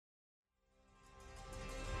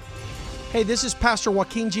Hey, this is Pastor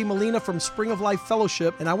Joaquin G. Molina from Spring of Life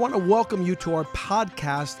Fellowship, and I want to welcome you to our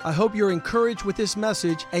podcast. I hope you're encouraged with this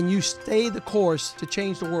message and you stay the course to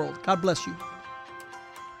change the world. God bless you.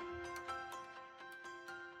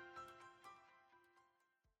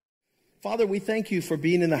 Father, we thank you for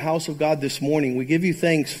being in the house of God this morning. We give you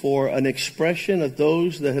thanks for an expression of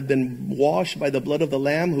those that have been washed by the blood of the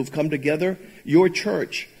Lamb, who've come together, your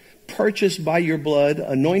church, purchased by your blood,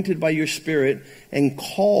 anointed by your Spirit, and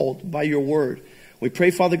called by your word. We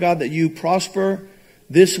pray, Father God, that you prosper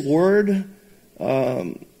this word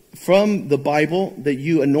from the Bible, that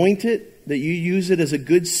you anoint it, that you use it as a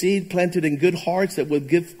good seed planted in good hearts that will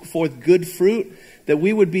give forth good fruit, that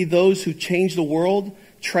we would be those who change the world,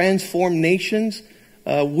 transform nations.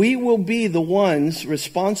 We will be the ones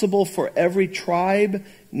responsible for every tribe,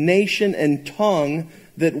 nation, and tongue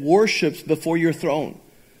that worships before your throne.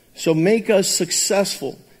 So make us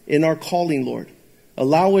successful in our calling, Lord.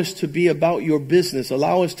 Allow us to be about your business.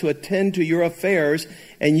 Allow us to attend to your affairs,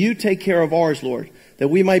 and you take care of ours, Lord. That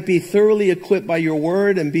we might be thoroughly equipped by your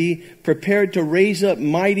word and be prepared to raise up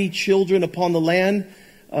mighty children upon the land.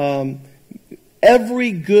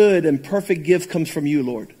 Every good and perfect gift comes from you,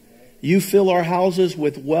 Lord. You fill our houses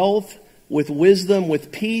with wealth, with wisdom,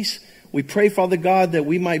 with peace. We pray, Father God, that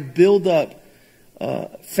we might build up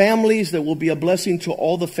families that will be a blessing to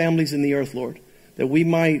all the families in the earth, Lord. That we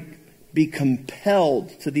might be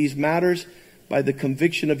compelled to these matters by the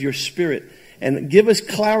conviction of your Spirit. And give us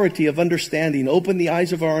clarity of understanding. Open the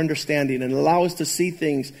eyes of our understanding and allow us to see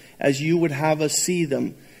things as you would have us see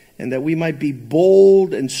them. And that we might be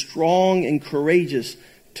bold and strong and courageous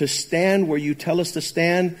to stand where you tell us to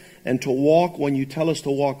stand and to walk when you tell us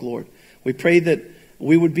to walk, Lord. We pray that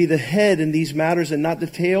we would be the head in these matters and not the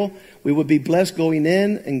tail. We would be blessed going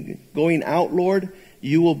in and going out, Lord.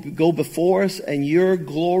 You will go before us, and your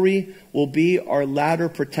glory will be our ladder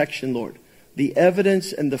protection, Lord. The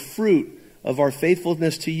evidence and the fruit of our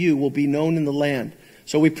faithfulness to you will be known in the land.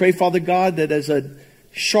 So we pray, Father God, that as a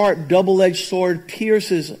sharp double-edged sword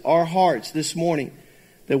pierces our hearts this morning,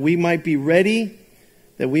 that we might be ready,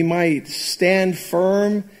 that we might stand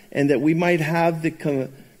firm, and that we might have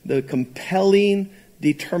the compelling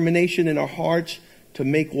determination in our hearts to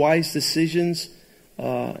make wise decisions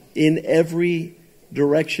in every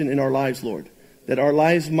direction in our lives, Lord. That our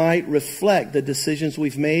lives might reflect the decisions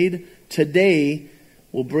we've made today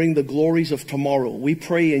will bring the glories of tomorrow. We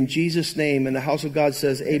pray in Jesus' name, and the house of God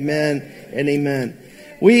says amen and amen.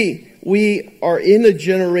 We are in a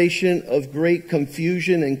generation of great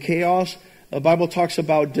confusion and chaos. The Bible talks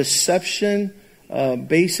about deception.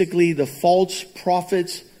 Basically, the false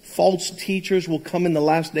prophets, false teachers will come in the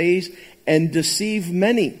last days and deceive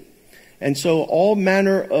many. And so all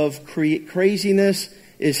manner of craziness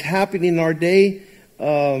is happening in our day,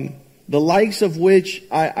 the likes of which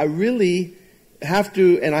I really have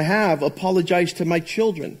to, and I have, apologized to my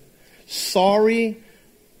children. Sorry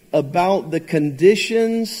about the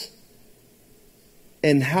conditions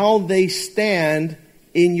and how they stand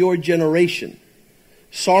in your generation.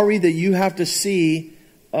 Sorry that you have to see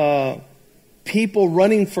people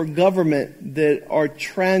running for government that are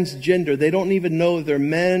transgender. They don't even know they're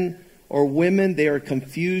men or women. They are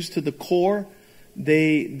confused to the core.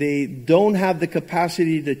 They don't have the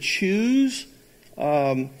capacity to choose.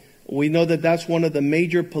 We know that that's one of the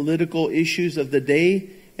major political issues of the day,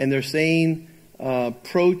 and they're saying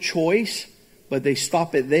pro-choice, but they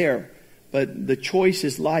stop it there. But the choice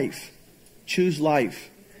is life. Choose life.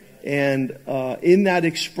 And in that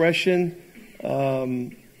expression,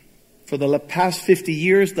 for the past 50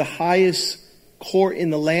 years, the highest court in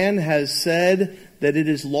the land has said that it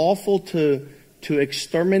is lawful to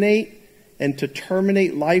exterminate and to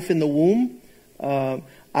terminate life in the womb.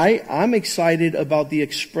 I'm excited about the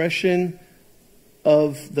expression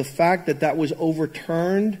of the fact that that was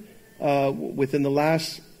overturned within the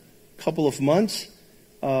last couple of months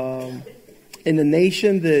in a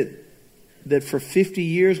nation that for 50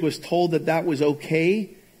 years was told that that was okay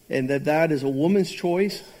and that is a woman's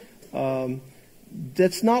choice.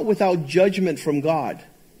 That's not without judgment from God.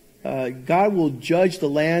 God will judge the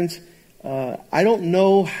lands. I don't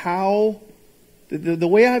know how. The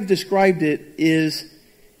way I've described it is,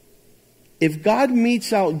 if God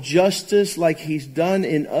metes out justice like he's done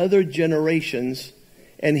in other generations,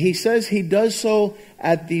 and he says he does so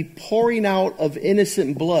at the pouring out of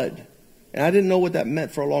innocent blood. And I didn't know what that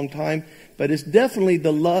meant for a long time, but it's definitely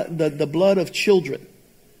the blood of children.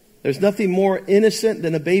 There's nothing more innocent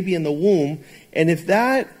than a baby in the womb. And if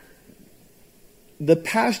the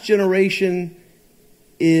past generation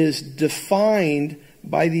is defined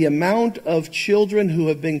by the amount of children who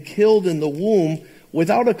have been killed in the womb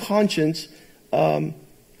without a conscience,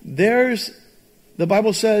 the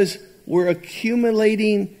Bible says we're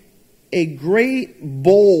accumulating a great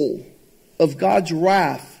bowl of God's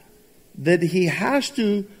wrath that he has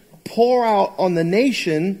to pour out on the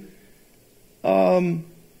nation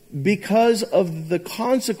because of the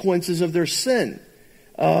consequences of their sin.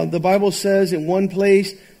 The Bible says in one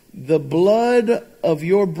place, the blood of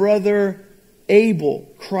your brother Abel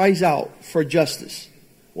cries out for justice.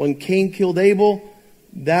 When Cain killed Abel,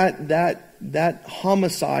 that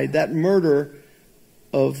homicide, that murder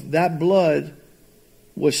of that blood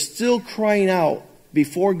was still crying out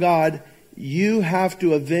before God, you have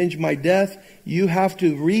to avenge my death. You have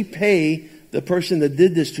to repay the person that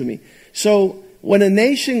did this to me. So when a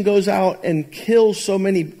nation goes out and kills so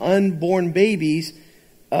many unborn babies,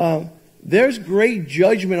 there's great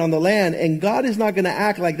judgment on the land, and God is not going to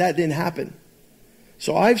act like that didn't happen.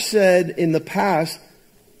 So I've said in the past,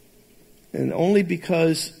 and only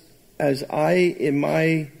because as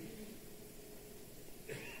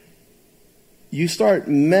you start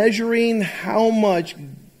measuring how much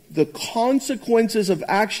the consequences of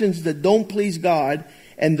actions that don't please God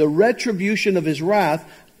and the retribution of his wrath,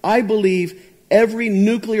 I believe every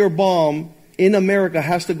nuclear bomb in America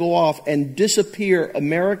has to go off and disappear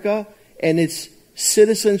America and its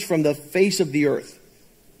citizens from the face of the earth.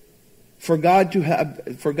 For God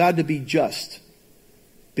to be just.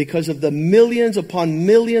 Because of the millions upon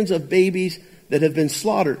millions of babies that have been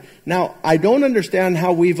slaughtered. Now, I don't understand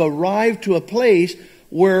how we've arrived to a place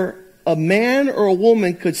where a man or a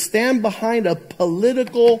woman could stand behind a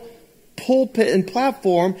political pulpit and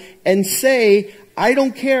platform and say, I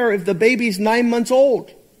don't care if the baby's 9 months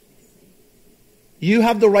old. You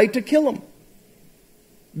have the right to kill him.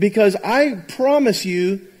 Because I promise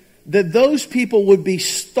you that those people would be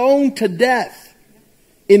stoned to death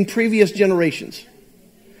in previous generations.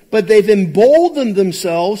 But they've emboldened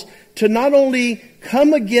themselves to not only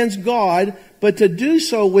come against God, but to do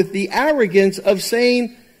so with the arrogance of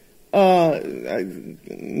saying,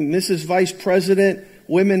 Mrs. Vice President,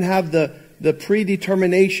 women have the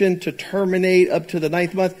predetermination to terminate up to the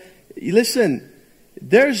 9th month. Listen,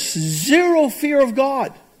 there's zero fear of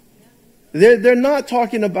God. They're not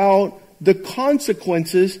talking about the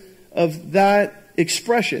consequences of that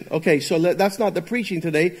expression. Okay, so that's not the preaching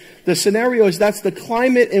today. The scenario is that's the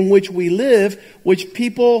climate in which we live, which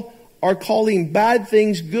people are calling bad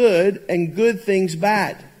things good and good things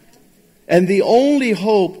bad. And the only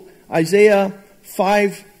hope, Isaiah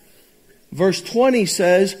 5 verse 20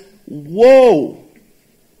 says, woe.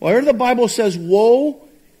 Wherever the Bible says woe,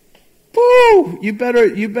 boo, you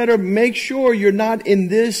better make sure you're not in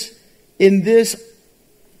this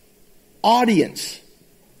audience.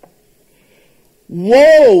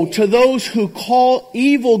 Woe to those who call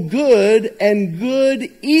evil good and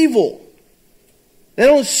good evil. They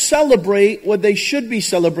don't celebrate what they should be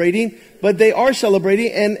celebrating, but they are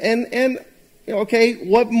celebrating. And okay,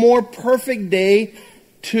 what more perfect day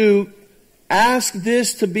to ask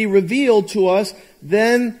this to be revealed to us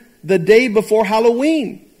than the day before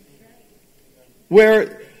Halloween,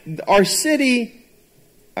 where our city.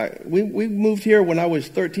 We moved here when I was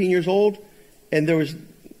 13 years old, and there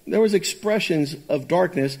was expressions of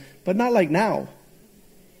darkness, but not like now.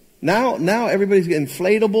 Now everybody's getting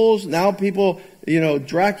inflatables. Now people,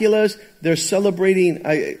 Draculas. They're celebrating.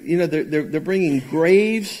 They're bringing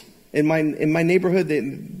graves in my neighborhood.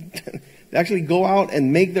 They actually go out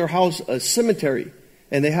and make their house a cemetery,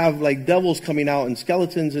 and they have like devils coming out and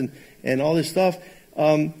skeletons and all this stuff.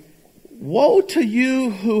 Woe to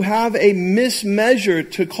you who have a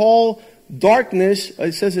mismeasure to call darkness,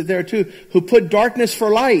 it says it there too, who put darkness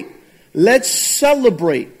for light. Let's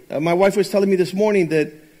celebrate. My wife was telling me this morning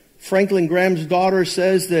that Franklin Graham's daughter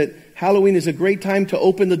says that Halloween is a great time to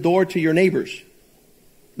open the door to your neighbors.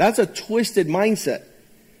 That's a twisted mindset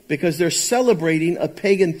because they're celebrating a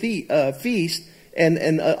pagan feast and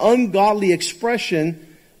an ungodly expression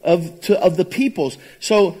of the peoples.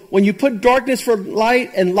 So when you put darkness for light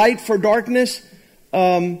and light for darkness,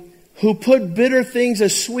 who put bitter things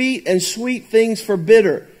as sweet and sweet things for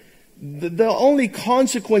bitter. The only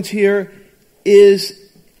consequence here is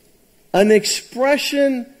an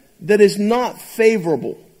expression that is not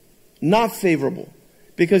favorable. Not favorable.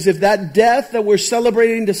 Because if that death that we're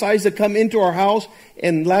celebrating decides to come into our house,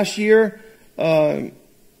 and last year I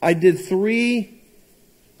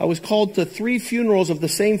was called to 3 funerals of the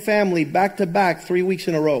same family back to back 3 weeks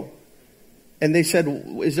in a row. And they said,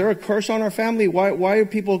 is there a curse on our family? Why do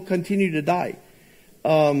people continue to die?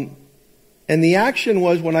 And the action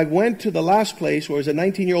was when I went to the last place where it was a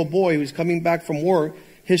 19-year-old boy who was coming back from work.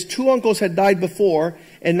 His 2 uncles had died before,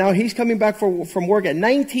 and now he's coming back from work at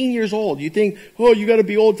 19 years old. You think, oh, you got to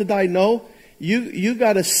be old to die? No. you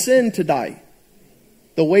got to sin to die.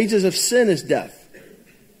 The wages of sin is death.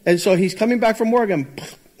 And so he's coming back from work and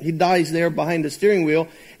he dies there behind the steering wheel.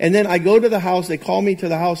 And then I go to the house. They call me to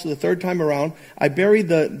the house the third time around. I buried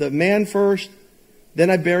the man first. Then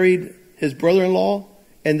I buried his brother-in-law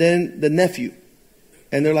and then the nephew.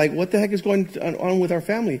 And they're like, what the heck is going on with our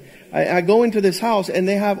family? I go into this house and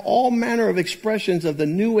they have all manner of expressions of the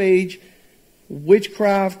New Age,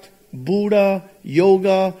 witchcraft, Buddha,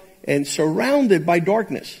 yoga, and surrounded by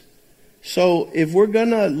darkness. So if we're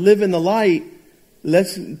going to live in the light,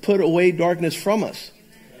 let's put away darkness from us.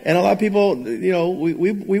 And a lot of people,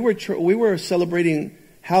 we were celebrating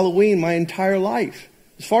Halloween my entire life.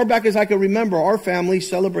 As far back as I can remember, our family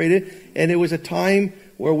celebrated, and it was a time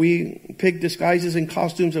where we picked disguises and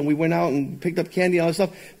costumes and we went out and picked up candy and all that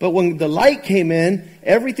stuff. But when the light came in,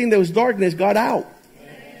 everything that was darkness got out.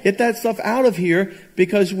 Get that stuff out of here,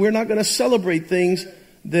 because we're not going to celebrate things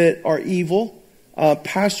that are evil.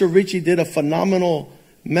 Pastor Richie did a phenomenal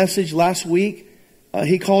message last week.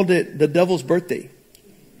 He called it the devil's birthday.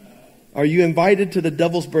 Are you invited to the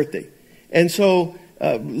devil's birthday? And so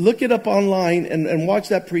look it up online and watch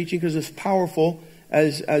that preaching, because it's powerful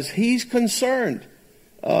as he's concerned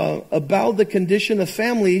about the condition of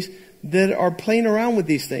families that are playing around with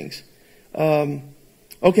these things.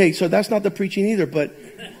 Okay, so that's not the preaching either, but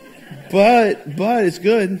it's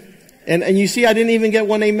good. And you see, I didn't even get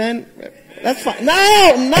one amen. That's fine.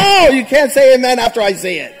 No, you can't say amen after I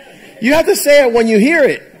say it. You have to say it when you hear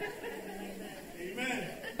it.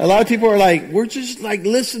 A lot of people are like, we're just like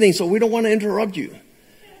listening, so we don't want to interrupt you.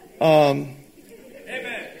 Amen.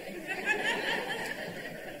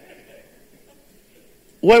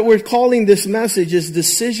 What we're calling this message is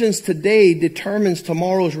decisions today determines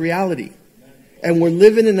tomorrow's reality. And we're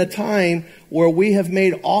living in a time where we have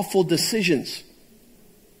made awful decisions.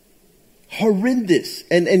 Horrendous.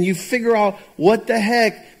 And you figure out what the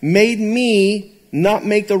heck made me not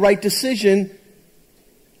make the right decision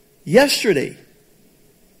yesterday.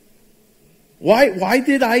 Why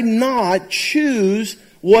did I not choose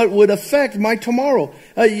what would affect my tomorrow?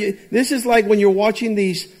 This is like when you're watching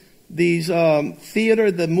these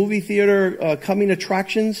theater, the movie theater coming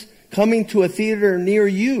attractions, coming to a theater near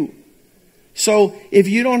you. So if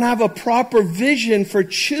you don't have a proper vision for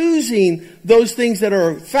choosing those things that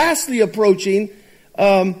are fastly approaching,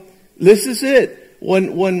 this is it.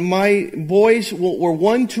 When my boys were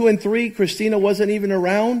 1, 2, and 3, Christina wasn't even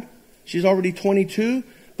around. She's already 22.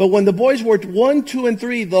 But when the boys were 1, 2, and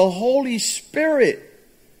 3, the Holy Spirit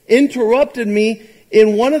interrupted me.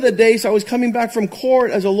 In one of the days, I was coming back from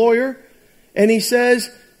court as a lawyer, and he says,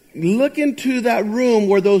 look into that room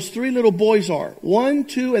where those 3 little boys are, 1,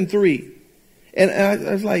 2, and 3. And I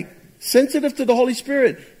was like, sensitive to the Holy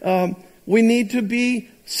Spirit. We need to be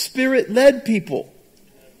Spirit-led people.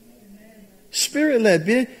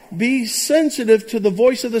 Spirit-led. Be sensitive to the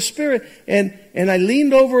voice of the Spirit. And I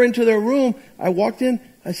leaned over into their room. I walked in.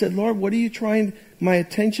 I said, Lord, what are you trying? My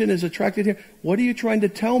attention is attracted here. What are you trying to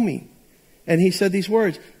tell me? And he said these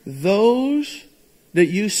words, those that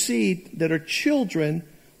you see that are children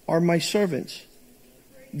are my servants.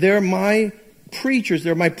 They're my preachers.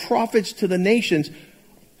 They're my prophets to the nations.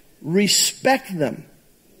 Respect them.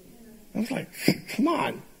 I was like, come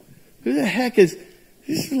on. Who the heck is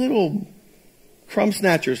these little crumb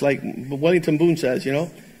snatchers, like Wellington Boone says,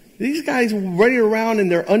 These guys running around in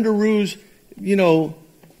their underoos,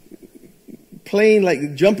 playing,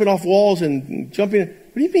 like jumping off walls and jumping.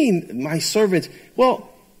 What do you mean, my servants? Well,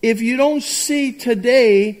 if you don't see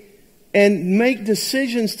today and make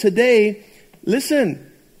decisions today,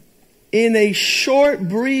 listen, in a short,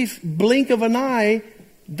 brief blink of an eye,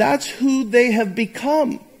 that's who they have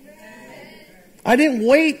become. I didn't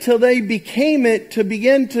wait till they became it to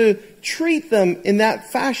begin to treat them in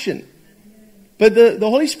that fashion. But the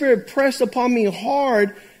Holy Spirit pressed upon me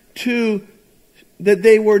hard that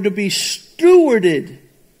they were to be stewarded.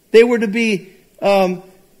 They were to be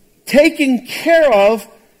taken care of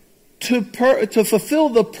to fulfill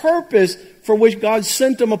the purpose for which God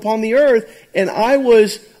sent them upon the earth. And I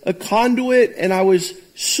was a conduit, and I was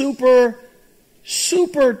super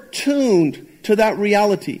tuned to that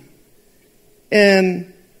reality.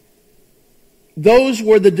 And those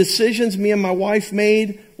were the decisions me and my wife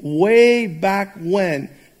made way back when.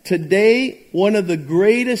 Today, one of the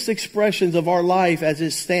greatest expressions of our life as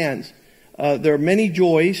it stands. There are many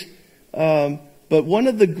joys, but one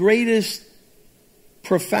of the greatest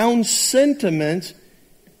profound sentiments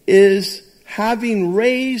is having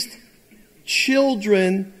raised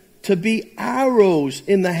children to be arrows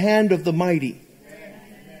in the hand of the mighty.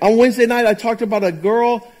 On Wednesday night, I talked about a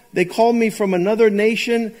girl They call me from another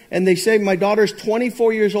nation and they say, my daughter's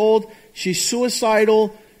 24 years old. She's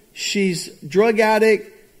suicidal. She's drug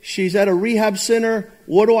addict. She's at a rehab center.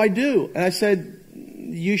 What do I do? And I said,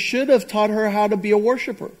 you should have taught her how to be a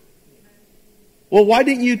worshiper. Well, why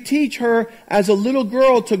didn't you teach her as a little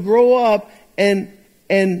girl to grow up and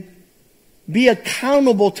be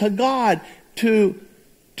accountable to God, to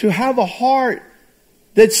have a heart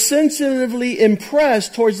that's sensitively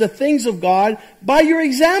impressed towards the things of God by your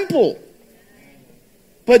example?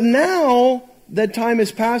 But now that time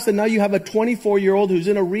has passed and now you have a 24-year-old who's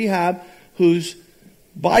in a rehab, who's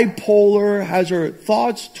bipolar, has her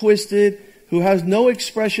thoughts twisted, who has no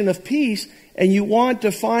expression of peace, and you want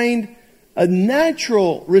to find a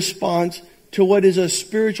natural response to what is a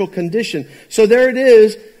spiritual condition. So there it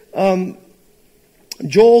is,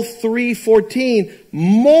 Joel 3:14,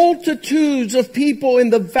 multitudes of people in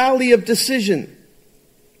the valley of decision.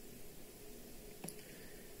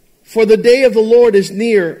 For the day of the Lord is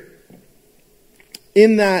near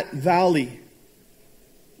in that valley.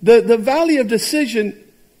 The valley of decision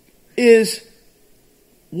is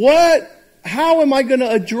how am I going to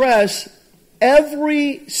address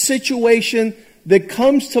every situation that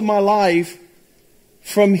comes to my life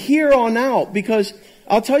from here on out? Because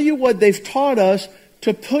I'll tell you what, they've taught us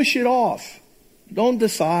to push it off. Don't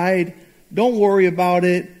decide. Don't worry about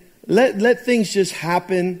it. Let things just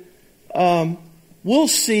happen. We'll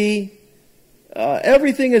see.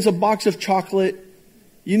 Everything is a box of chocolate.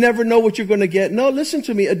 You never know what you're going to get. No, listen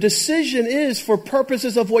to me. A decision is for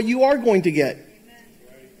purposes of what you are going to get.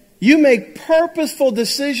 You make purposeful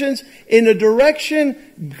decisions in a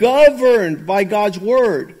direction governed by God's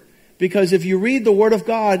Word. Because if you read the Word of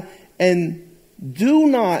God and do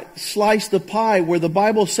not slice the pie where the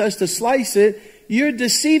Bible says to slice it, you're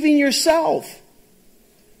deceiving yourself.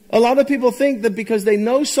 A lot of people think that because they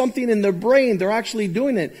know something in their brain, they're actually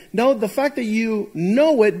doing it. No, the fact that you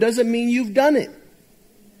know it doesn't mean you've done it.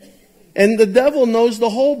 And the devil knows the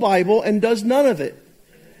whole Bible and does none of it.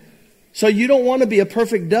 So you don't want to be a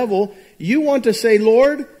perfect devil. You want to say,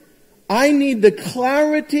 Lord, I need the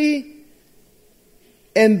clarity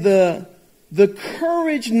and the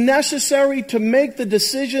courage necessary to make the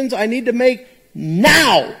decisions I need to make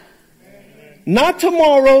now. Not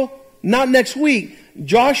tomorrow, not next week.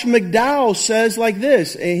 Josh McDowell says like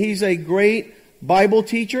this, and he's a great Bible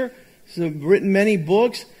teacher. He's written many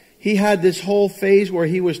books. He had this whole phase where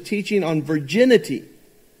he was teaching on virginity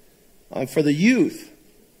for the youth.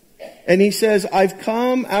 And he says,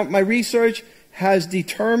 my research has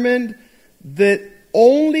determined that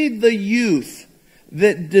only the youth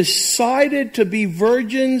that decided to be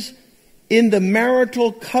virgins in the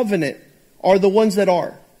marital covenant are the ones that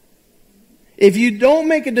are. If you don't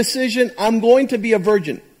make a decision, I'm going to be a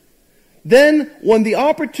virgin, then when the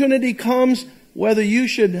opportunity comes, whether you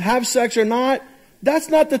should have sex or not, that's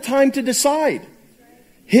not the time to decide.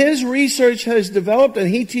 His research has developed, and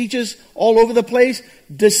he teaches all over the place,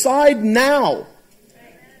 decide now.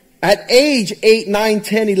 At age 8, 9,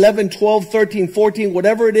 10, 11, 12, 13, 14,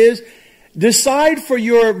 whatever it is, decide for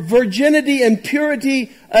your virginity and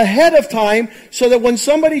purity ahead of time so that when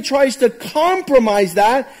somebody tries to compromise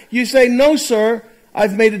that, you say, no, sir,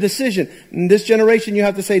 I've made a decision. In this generation, you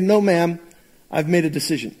have to say, no, ma'am, I've made a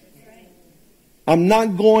decision. I'm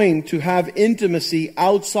not going to have intimacy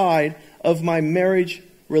outside of my marriage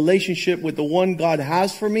relationship with the one God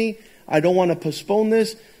has for me. I don't want to postpone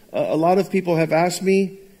this. A lot of people have asked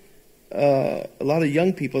me, a lot of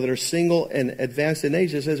young people that are single and advanced in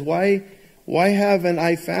age, that says, why haven't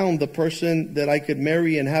I found the person that I could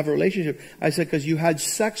marry and have a relationship? I said, because you had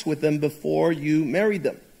sex with them before you married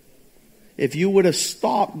them. If you would have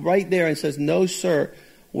stopped right there and says, no, sir,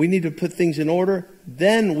 we need to put things in order,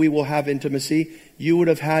 then we will have intimacy, you would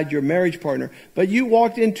have had your marriage partner. But you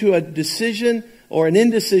walked into a decision or an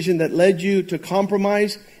indecision that led you to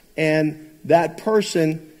compromise, and that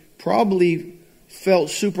person probably felt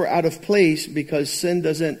super out of place because sin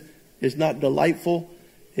is not delightful.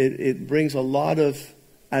 It brings a lot of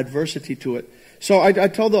adversity to it. So I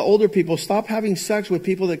tell the older people, stop having sex with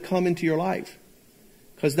people that come into your life,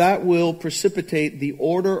 because that will precipitate the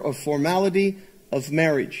order of formality of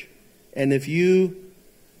marriage. And if you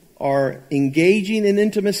are engaging in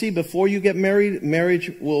intimacy before you get married,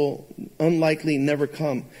 marriage will unlikely never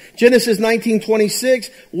come. Genesis 19:26,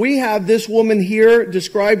 we have this woman here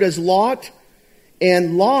described as Lot,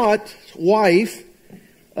 and Lot's wife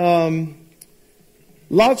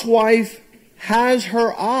has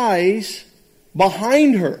her eyes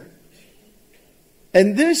behind her.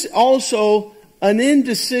 And this also an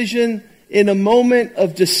indecision in a moment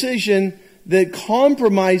of decision that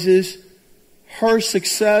compromises her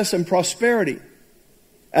success and prosperity.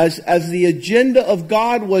 As the agenda of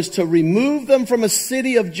God was to remove them from a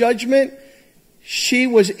city of judgment, she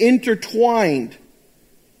was intertwined.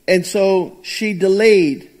 And so she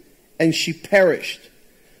delayed and she perished.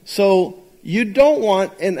 So you don't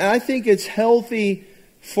want, and I think it's healthy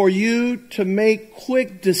for you to make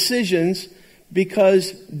quick decisions,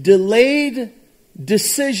 because delayed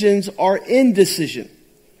decisions are indecision.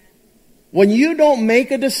 When you don't make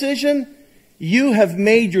a decision, you have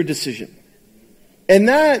made your decision. And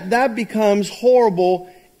that becomes horrible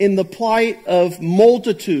in the plight of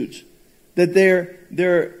multitudes, that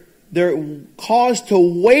they're caused to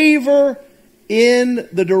waver in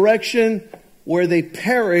the direction where they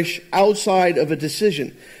perish outside of a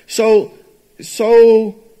decision. So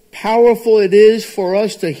powerful it is for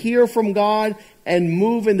us to hear from God and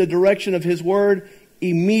move in the direction of His Word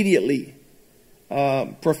immediately,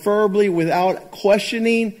 preferably without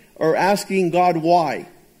questioning or asking God why.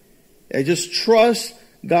 I just trust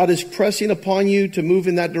God is pressing upon you to move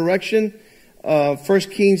in that direction. 1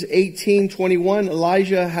 Kings 18:21,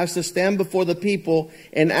 Elijah has to stand before the people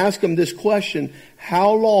and ask them this question: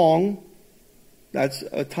 how long, that's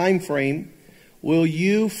a time frame, will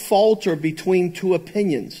you falter between two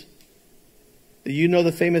opinions? Do you know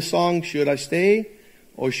the famous song, "Should I stay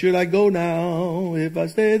or should I go now? If I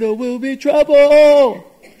stay, there will be trouble.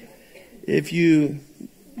 If you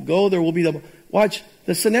go, there will be trouble." Watch,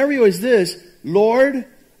 the scenario is this: Lord,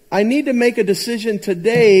 I need to make a decision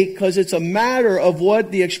today because it's a matter of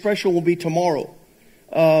what the expression will be tomorrow.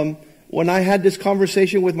 When I had this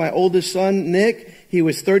conversation with my oldest son, Nick, he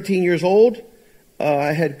was 13 years old.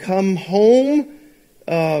 I had come home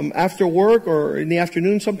after work or in the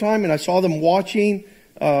afternoon sometime, and I saw them watching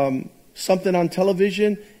something on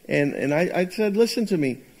television. And I said, listen to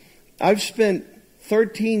me. I've spent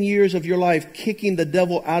 13 years of your life kicking the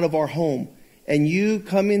devil out of our home. And you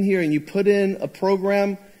come in here and you put in a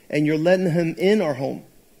program and you're letting him in our home.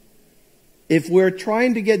 If we're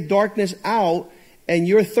trying to get darkness out and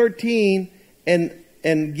you're 13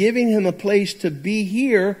 and giving him a place to be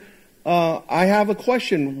here, I have a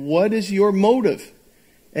question. What is your motive?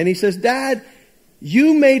 And he says, Dad,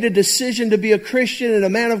 you made a decision to be a Christian and a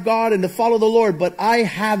man of God and to follow the Lord, but I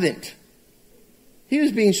haven't. He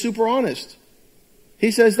was being super honest. He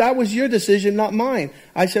says, that was your decision, not mine.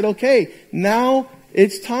 I said, okay, now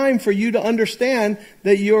it's time for you to understand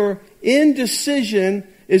that your indecision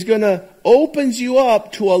is going to opens you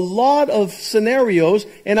up to a lot of scenarios.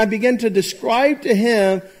 And I began to describe to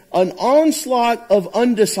him an onslaught of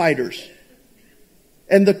undeciders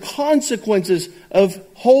and the consequences of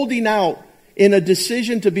holding out in a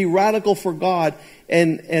decision to be radical for God.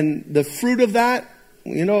 And the fruit of that,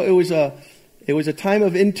 you know, it was a time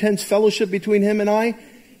of intense fellowship between him and I.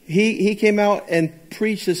 He came out and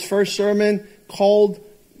preached his first sermon called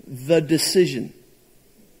The Decision.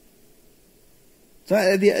 So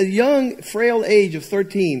at the young, frail age of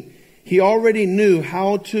 13, he already knew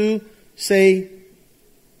how to say,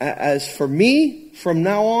 as for me, from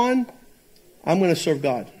now on, I'm going to serve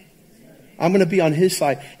God. I'm going to be on His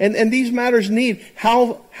side. And these matters need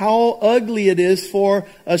how ugly it is for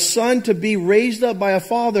a son to be raised up by a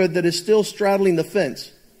father that is still straddling the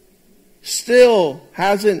fence. Still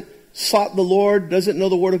hasn't sought the Lord, doesn't know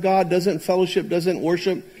the Word of God, doesn't fellowship, doesn't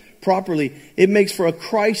worship properly. It makes for a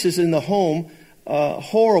crisis in the home,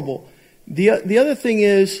 horrible. The other thing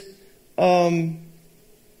is,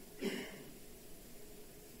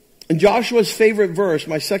 Joshua's favorite verse,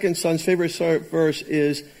 my second son's favorite verse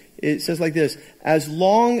is, it says like this: as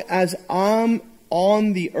long as I'm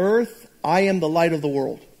on the earth, I am the light of the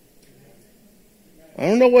world. I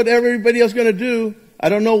don't know what everybody else is going to do. I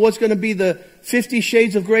don't know what's going to be the 50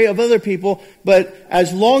 shades of gray of other people. But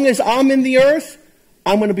as long as I'm in the earth,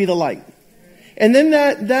 I'm going to be the light. And then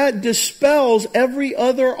that dispels every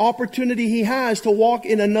other opportunity he has to walk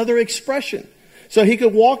in another expression. So he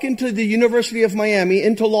could walk into the University of Miami,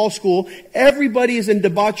 into law school. Everybody is in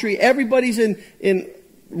debauchery. Everybody's in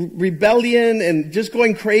rebellion and just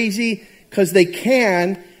going crazy because they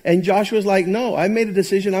can. And Joshua's like, no, I made a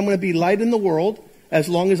decision. I'm going to be light in the world as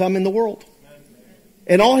long as I'm in the world.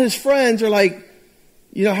 And all his friends are like,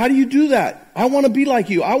 you know, how do you do that? I want to be like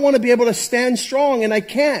you. I want to be able to stand strong, and I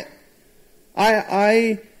can't.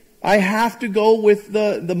 I have to go with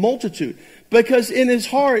the multitude. Because in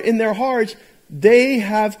their hearts, they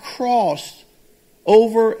have crossed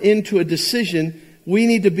over into a decision. We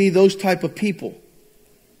need to be those type of people.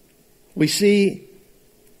 We see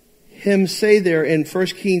him say there in 1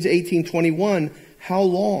 Kings 18:21, how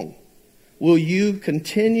long will you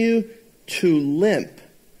continue to limp,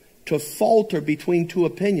 to falter between two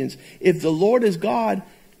opinions? If the Lord is God,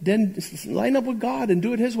 then line up with God and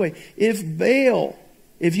do it His way. If Baal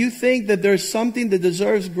If you think that there's something that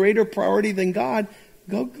deserves greater priority than God,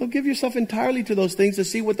 go give yourself entirely to those things to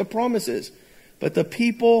see what the promise is. But the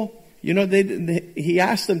people, he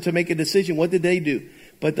asked them to make a decision. What did they do?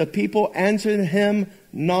 But the people answered him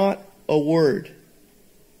not a word.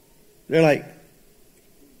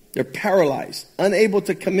 They're paralyzed, unable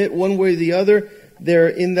to commit one way or the other. They're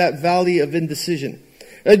in that valley of indecision.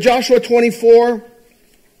 Joshua 24,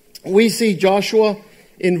 we see Joshua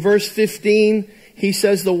in verse 15. He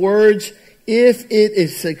says the words, if it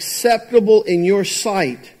is acceptable in your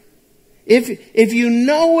sight, if you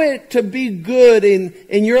know it to be good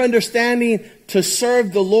in your understanding to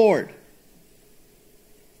serve the Lord,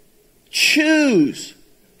 choose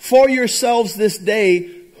for yourselves this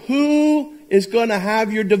day who is going to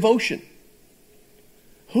have your devotion.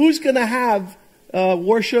 Who's going to have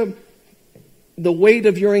worship the weight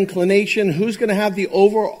of your inclination? Who's going to have the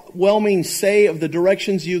overwhelming say of the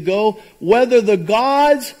directions you go? Whether the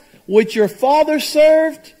gods which your fathers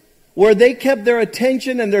served, where they kept their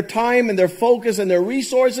attention and their time and their focus and their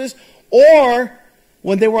resources, or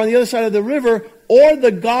when they were on the other side of the river, or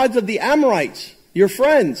the gods of the Amorites, your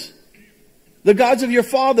friends, the gods of your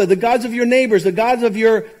father, the gods of your neighbors, the gods of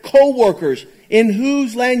your co-workers, in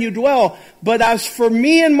whose land you dwell. But as for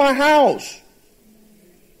me and my house,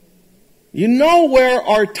 you know where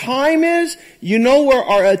our time is. You know where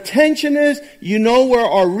our attention is. You know where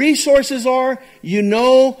our resources are. You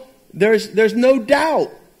know there's no doubt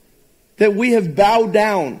that we have bowed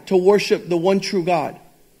down to worship the one true God.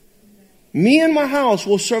 Me and my house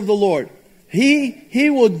will serve the Lord. He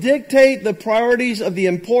will dictate the priorities of the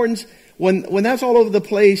importance. When that's all over the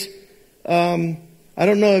place, I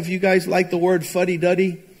don't know if you guys like the word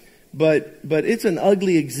fuddy-duddy, but it's an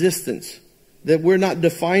ugly existence. That we're not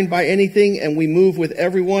defined by anything and we move with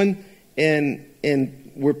everyone and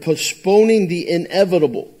we're postponing the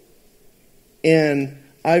inevitable. And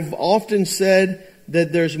I've often said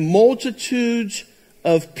that there's multitudes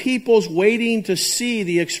of peoples waiting to see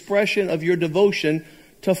the expression of your devotion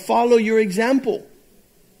to follow your example.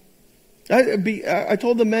 I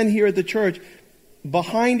told the men here at the church,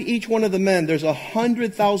 behind each one of the men, there's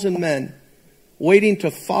 100,000 men waiting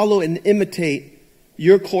to follow and imitate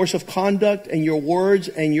your course of conduct and your words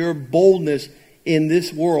and your boldness in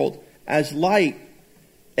this world as light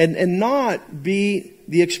and not be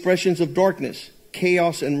the expressions of darkness,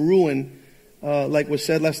 chaos and ruin, like was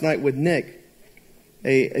said last night with Nick.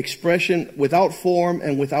 A expression without form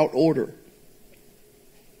and without order.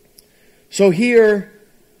 So here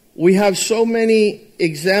we have so many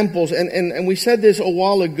examples, and we said this a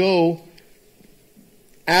while ago.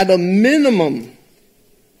 At a minimum,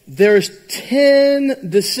 there's 10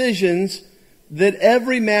 decisions that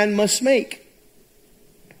every man must make.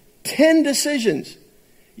 10 decisions.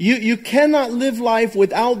 You cannot live life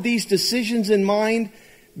without these decisions in mind,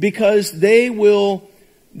 because they will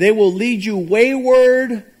lead you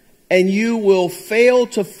wayward and you will fail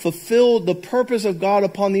to fulfill the purpose of God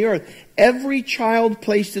upon the earth. Every child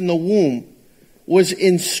placed in the womb was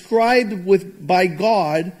inscribed by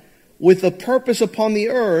God with a purpose upon the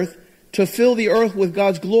earth to fill the earth with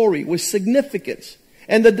God's glory, with significance.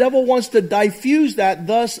 And the devil wants to diffuse that.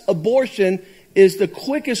 Thus, abortion is the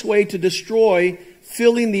quickest way to destroy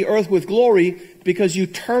filling the earth with glory, because you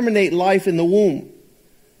terminate life in the womb.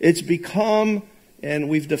 It's become, and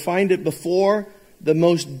we've defined it before, the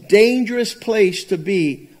most dangerous place to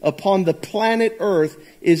be upon the planet Earth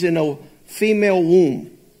is in a female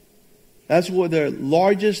womb. That's where the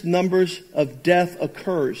largest numbers of death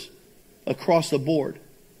occurs across the board.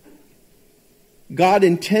 God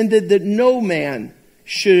intended that no man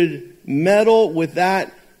should meddle with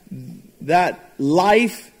that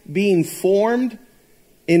life being formed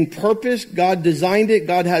in purpose. God designed it.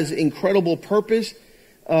 God has incredible purpose.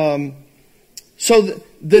 So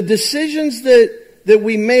the decisions that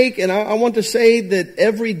we make, and I want to say that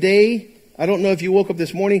every day, I don't know if you woke up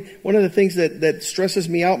this morning, one of the things that stresses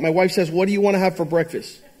me out, my wife says, "What do you want to have for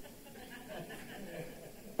breakfast?"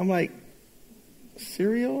 I'm like,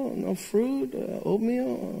 cereal, no fruit,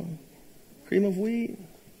 oatmeal, cream of wheat,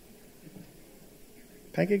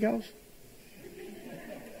 pancake house.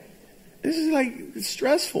 This is like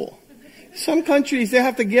stressful. Some countries, they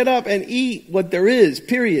have to get up and eat what there is,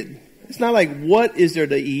 period. It's not like what is there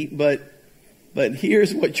to eat, but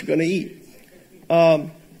here's what you're going to eat.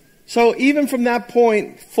 So even from that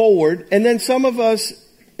point forward, and then some of us,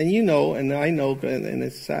 and you know, and I know, and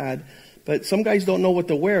it's sad, but some guys don't know what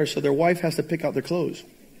to wear, so their wife has to pick out their clothes.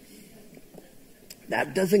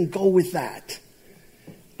 That doesn't go with that.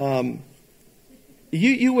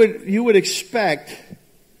 You would expect.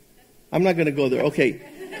 I'm not going to go there. Okay.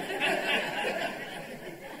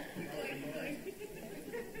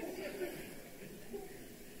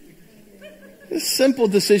 Simple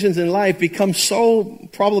decisions in life become so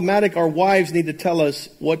problematic. Our wives need to tell us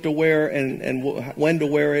what to wear and when to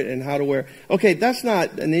wear it and how to wear it. Okay, that's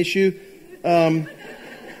not an issue.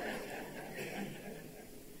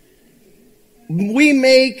 We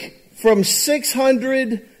make from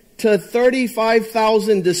 600 to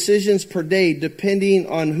 35,000 decisions per day, depending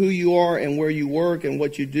on who you are and where you work and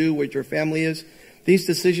what you do, what your family is. These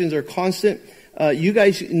decisions are constant. You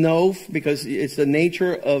guys know, because it's the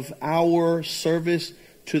nature of our service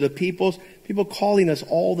to the peoples, people calling us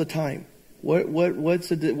all the time. What's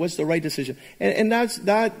the right decision? And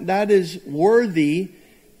that is worthy,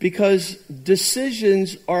 because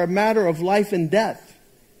decisions are a matter of life and death.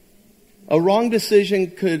 A wrong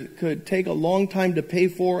decision could take a long time to pay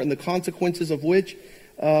for, and the consequences of which.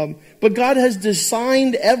 But God has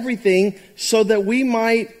designed everything so that we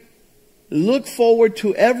might look forward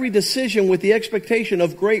to every decision with the expectation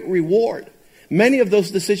of great reward. Many of those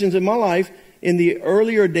decisions in my life in the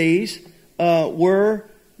earlier days were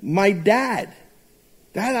my dad.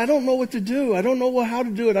 Dad, I don't know what to do. I don't know how to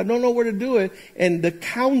do it. I don't know where to do it. And the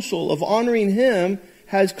counsel of honoring him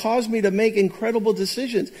has caused me to make incredible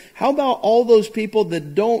decisions. How about all those people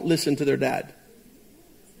that don't listen to their dad?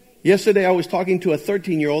 Yesterday I was talking to a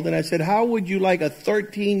 13-year-old and I said, how would you like a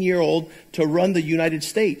 13-year-old to run the United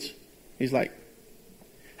States? He's like,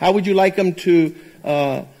 how would you like him to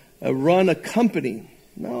run a company?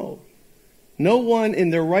 No. No one in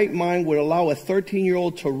their right mind would allow a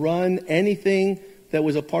 13-year-old to run anything that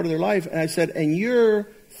was a part of their life. And I said, and you're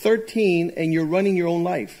 13 and you're running your own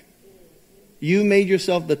life. You made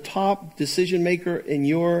yourself the top decision maker in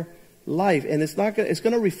your life. And it's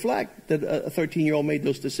going to reflect that a 13-year-old made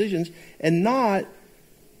those decisions, and not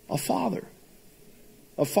a father.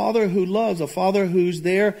 A father who loves, a father who's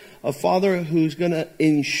there, a father who's going to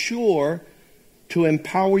ensure to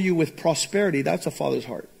empower you with prosperity. That's a father's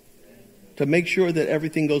heart. To make sure that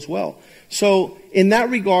everything goes well. So in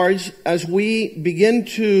that regards, as we begin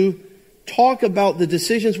to talk about the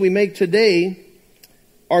decisions we make today,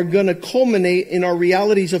 are going to culminate in our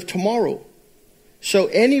realities of tomorrow. So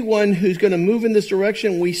anyone who's going to move in this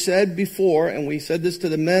direction, we said before, and we said this to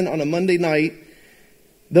the men on a Monday night,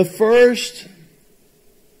 the first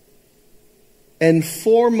and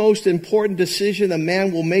foremost important decision a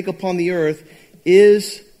man will make upon the earth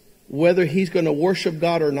is whether he's going to worship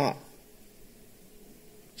God or not.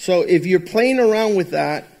 So if you're playing around with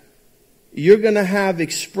that, you're going to have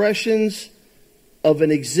expressions of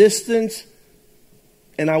an existence.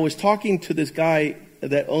 And I was talking to this guy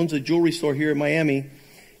that owns a jewelry store here in Miami,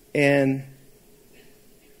 and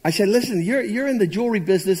I said, listen, you're in the jewelry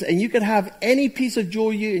business, and you could have any piece of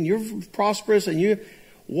jewelry, and you're prosperous, and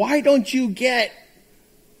why don't you get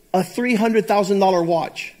a $300,000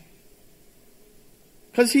 watch?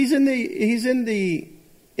 Because he's in the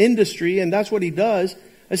industry, and that's what he does.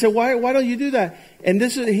 I said, why don't you do that? And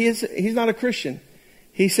he's not a Christian.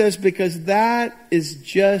 He says, because that is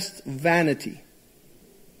just vanity.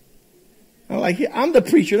 I'm like, I'm the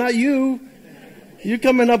preacher, not you. You're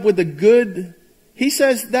coming up with a good. He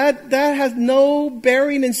says that has no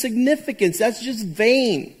bearing and significance. That's just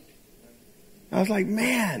vain. I was like,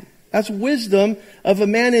 man, that's wisdom of a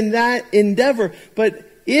man in that endeavor. But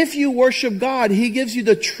if you worship God, He gives you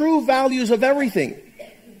the true values of everything.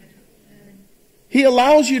 He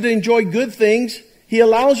allows you to enjoy good things. He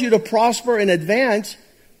allows you to prosper and advance.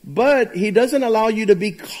 But He doesn't allow you to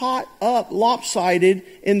be caught up, lopsided,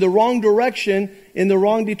 in the wrong direction, in the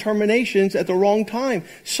wrong determinations at the wrong time.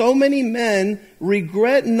 So many men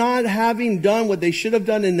regret not having done what they should have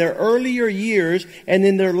done in their earlier years, and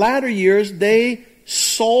in their latter years, they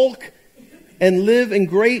sulk and live in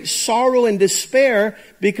great sorrow and despair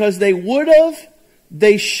because they would have,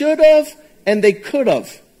 they should have, and they could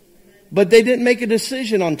have. But they didn't make a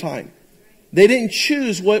decision on time. They didn't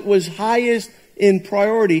choose what was highest in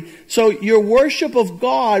priority. So your worship of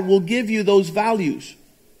God will give you those values.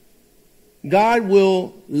 God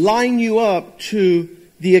will line you up to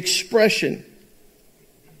the expression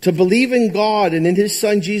to believe in God and in His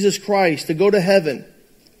Son Jesus Christ, to go to heaven.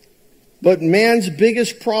 But man's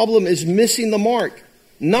biggest problem is missing the mark,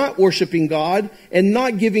 not worshiping God and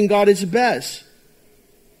not giving God His best.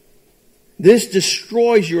 This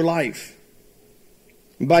destroys your life.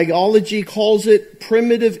 Biology calls it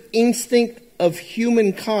primitive instinct of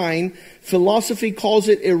humankind. Philosophy calls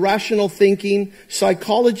it irrational thinking.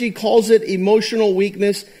 Psychology calls it emotional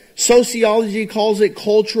weakness. Sociology calls it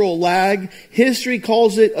cultural lag. History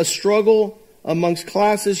calls it a struggle amongst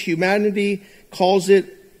classes. Humanity calls it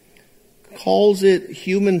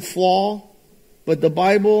human flaw. But the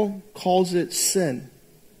Bible calls it sin.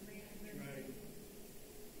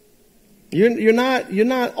 You're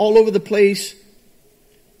not all over the place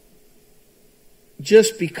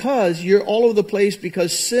just because you're all over the place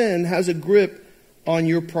because sin has a grip on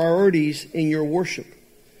your priorities in your worship.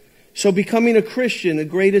 So becoming a Christian, the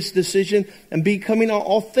greatest decision, and becoming an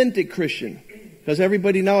authentic Christian, because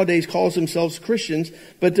everybody nowadays calls themselves Christians,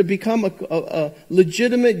 but to become a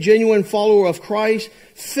legitimate, genuine follower of Christ,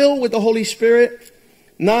 filled with the Holy Spirit,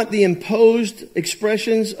 not the imposed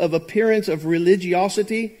expressions of appearance of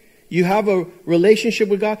religiosity. You have a relationship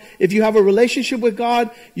with God. If you have a relationship with God,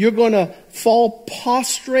 you're going to fall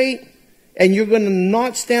prostrate and you're going to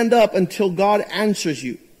not stand up until God answers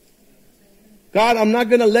you. God, I'm not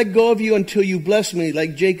going to let go of you until you bless me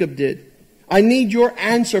like Jacob did. I need your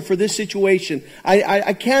answer for this situation.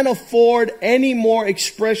 I can't afford any more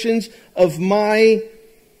expressions of my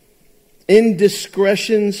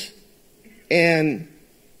indiscretions and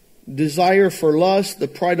desire for lust, the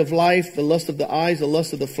pride of life, the lust of the eyes, the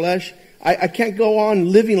lust of the flesh. I can't go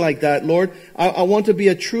on living like that, Lord. I want to be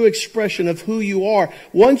a true expression of who you are.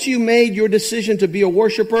 Once you made your decision to be a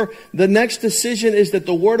worshiper, the next decision is that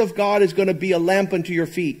the Word of God is going to be a lamp unto your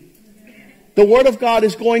feet. The Word of God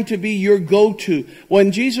is going to be your go-to.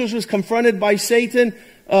 When Jesus was confronted by Satan,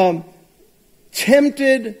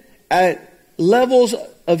 tempted at levels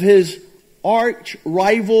of his arch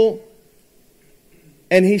rival,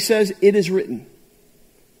 and he says, "It is written.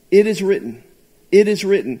 It is written. It is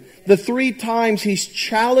written." The 3 times he's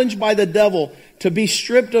challenged by the devil to be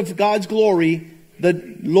stripped of God's glory,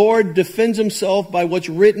 the Lord defends himself by what's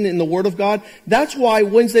written in the Word of God. That's why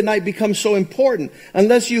Wednesday night becomes so important.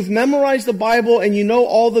 Unless you've memorized the Bible and you know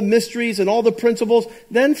all the mysteries and all the principles,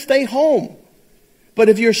 then stay home. But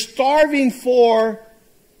if you're starving for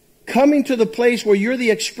coming to the place where you're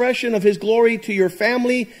the expression of His glory to your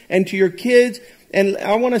family and to your kids, and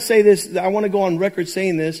I want to say this, I want to go on record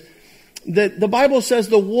saying this, that the Bible says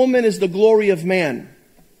the woman is the glory of man.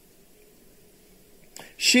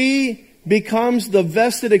 She becomes the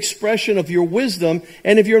vested expression of your wisdom,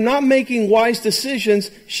 and if you're not making wise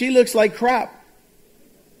decisions, she looks like crap.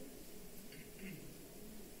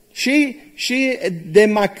 She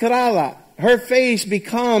demacrada. Her face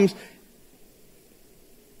becomes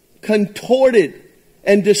contorted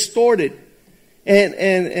and distorted.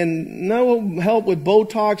 And no help with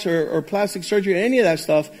Botox or plastic surgery or any of that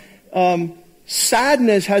stuff.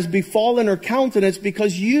 Sadness has befallen her countenance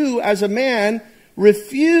because you, as a man,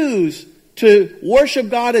 refuse to worship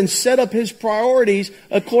God and set up His priorities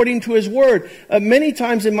according to His Word. Many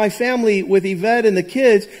times in my family with Yvette and the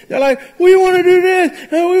kids, they're like, "We want to do this,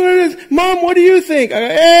 and we want to do this. Mom, what do you think?" I go,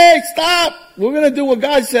 "Hey, stop. We're going to do what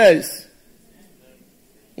God says."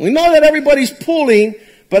 We know that everybody's pulling,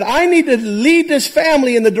 but I need to lead this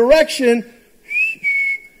family in the direction.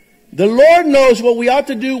 The Lord knows what we ought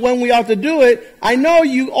to do when we ought to do it. I know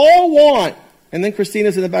you all want. And then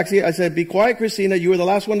Christina's in the back seat. I said, "Be quiet, Christina. You were the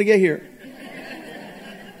last one to get here."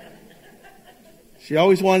 She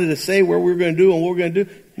always wanted to say where we were going to do and what we're going to do.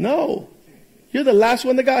 No. You're the last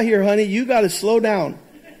one that got here, honey. You got to slow down.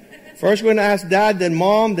 First, we're going to ask Dad, then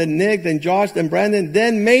Mom, then Nick, then Josh, then Brandon.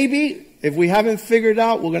 Then maybe, if we haven't figured it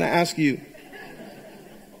out, we're going to ask you.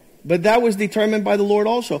 But that was determined by the Lord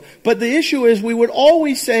also. But the issue is we would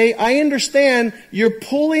always say, "I understand you're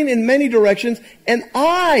pulling in many directions, and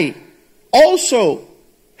I also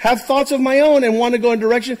have thoughts of my own and want to go in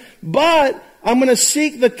direction, but I'm going to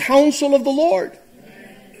seek the counsel of the Lord."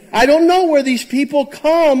 I don't know where these people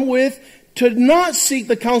come with to not seek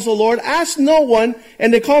the counsel of the Lord, ask no one,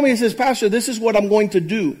 and they call me and says, "Pastor, this is what I'm going to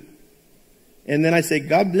do." And then I say,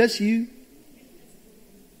 "God bless you."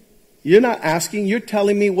 You're not asking, you're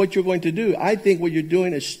telling me what you're going to do. I think what you're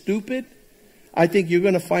doing is stupid. I think you're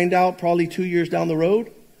going to find out probably 2 years down the road.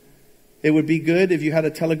 It would be good if you had a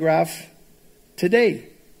telegraph today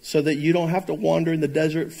so that you don't have to wander in the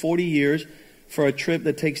desert 40 years for a trip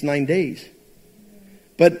that takes 9 days.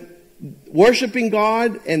 But worshiping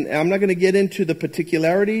God, and I'm not going to get into the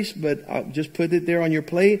particularities, but I'll just put it there on your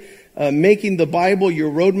plate. Making the Bible your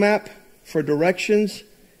roadmap for directions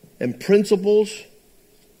and principles.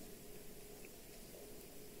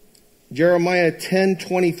 Jeremiah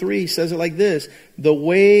 10:23 says it like this: "The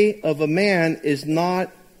way of a man is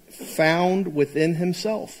not found within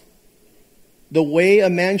himself." The way a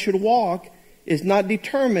man should walk is not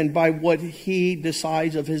determined by what he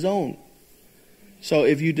decides of his own. So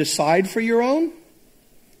if you decide for your own,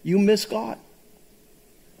 you miss God.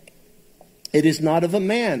 It is not of a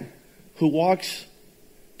man who walks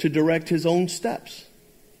to direct his own steps.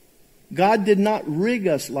 God did not rig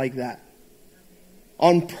us like that.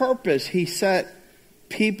 On purpose, He set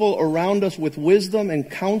people around us with wisdom and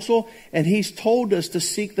counsel, and He's told us to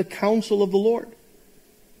seek the counsel of the Lord.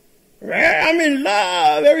 I'm in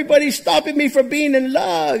love. Everybody's stopping me from being in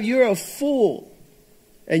love. You're a fool.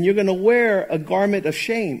 and you're going to wear a garment of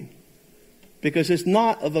shame because it's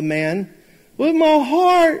not of a man. With my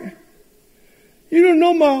heart. You don't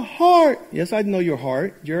know my heart. Yes, I know your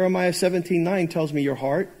heart. Jeremiah 17:9 tells me your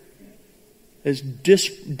heart is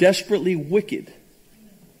desperately wicked,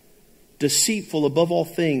 deceitful above all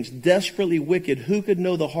things, desperately wicked. Who could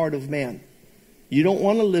know the heart of man? You don't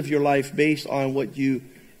want to live your life based on what you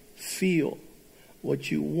feel,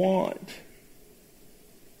 what you want,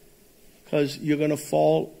 because you're going to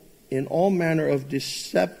fall in all manner of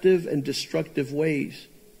deceptive and destructive ways.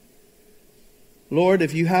 Lord,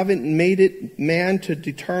 if you haven't made it man to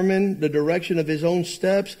determine the direction of his own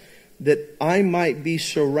steps, that I might be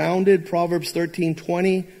surrounded, Proverbs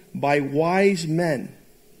 13:20, by wise men.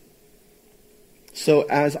 So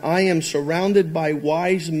as I am surrounded by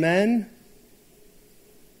wise men,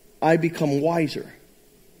 I become wiser.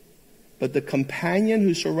 But the companion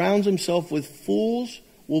who surrounds himself with fools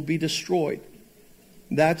will be destroyed.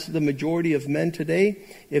 That's the majority of men today.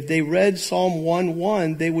 If they read Psalm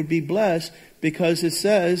 1:1, they would be blessed, because it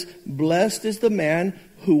says, blessed is the man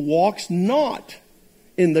who walks not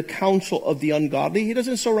in the counsel of the ungodly. He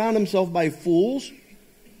doesn't surround himself by fools.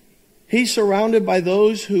 He's surrounded by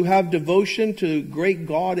those who have devotion to great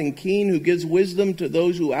God and King, who gives wisdom to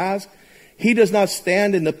those who ask. He does not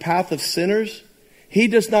stand in the path of sinners. He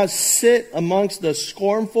does not sit amongst the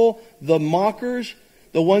scornful, the mockers,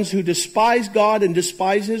 the ones who despise God and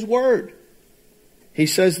despise his word. He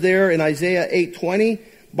says there in Isaiah 8:20,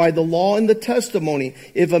 by the law and the testimony,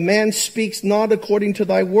 if a man speaks not according to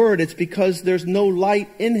thy word, it's because there's no light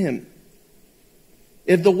in him.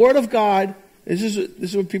 If the word of God, this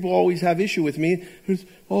is what people always have issue with me.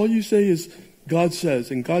 All you say is God says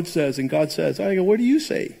and God says and God says. I go, what do you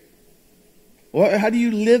say? How do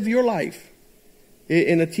you live your life?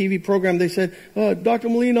 In a TV program, they said, Dr.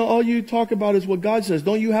 Molina, all you talk about is what God says.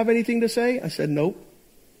 Don't you have anything to say? I said, nope.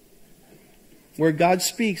 Where God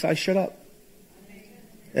speaks, I shut up.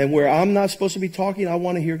 And where I'm not supposed to be talking, I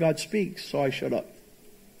want to hear God speak, so I shut up.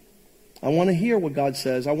 I want to hear what God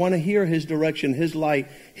says. I want to hear his direction, his light,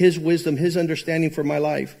 his wisdom, his understanding for my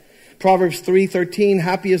life. Proverbs 3:13,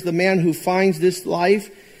 happy is the man who finds this life,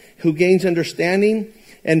 who gains understanding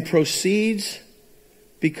and proceeds,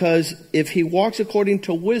 because if he walks according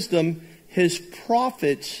to wisdom, his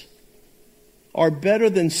profits are better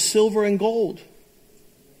than silver and gold.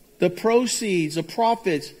 The proceeds, the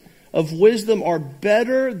profits of wisdom are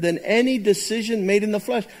better than any decision made in the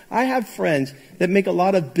flesh. I have friends that make a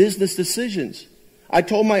lot of business decisions. I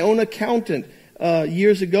told my own accountant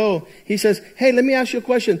years ago, he says, hey, let me ask you a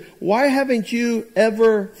question. Why haven't you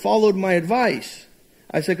ever followed my advice?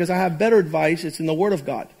 I said, because I have better advice. It's in the Word of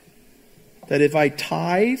God. That if I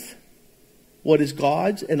tithe what is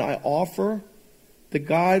God's and I offer, that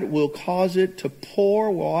God will cause it to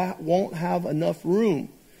pour while I won't have enough room.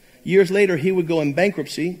 Years later, he would go in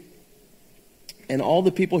bankruptcy, and all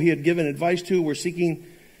the people he had given advice to were seeking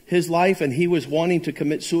his life, and he was wanting to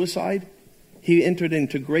commit suicide. He entered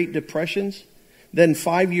into great depressions. Then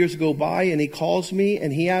 5 years go by, and he calls me,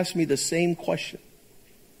 and he asks me the same question.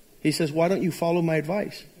 He says, why don't you follow my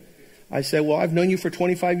advice? I said, well, I've known you for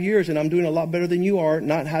 25 years, and I'm doing a lot better than you are,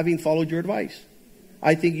 not having followed your advice.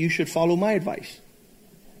 I think you should follow my advice.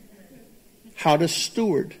 How to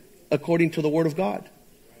steward according to the Word of God.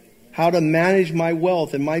 How to manage my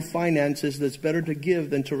wealth and my finances that's better to give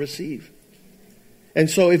than to receive. And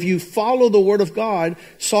so if you follow the Word of God,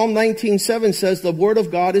 Psalm 19:7 says the Word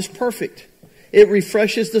of God is perfect. It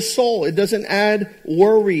refreshes the soul. It doesn't add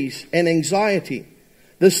worries and anxiety.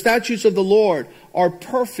 The statutes of the Lord are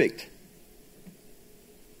perfect.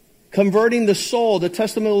 Converting the soul, the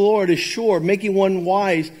testament of the Lord is sure, making one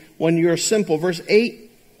wise when you're simple. Verse 8,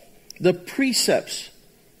 the precepts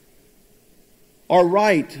are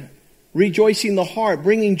right, rejoicing the heart,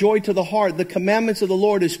 bringing joy to the heart. The commandments of the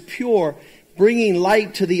Lord is pure, bringing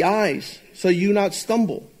light to the eyes, so you not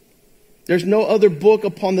stumble. There's no other book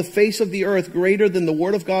upon the face of the earth greater than the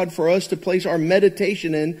Word of God for us to place our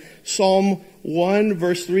meditation in. Psalm 1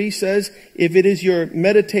 verse 3 says, if it is your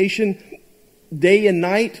meditation day and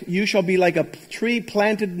night, you shall be like a tree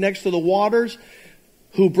planted next to the waters,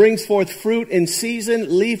 who brings forth fruit in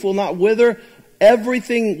season, leaf will not wither.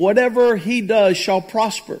 Everything, whatever he does, shall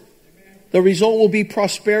prosper. The result will be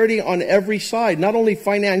prosperity on every side, not only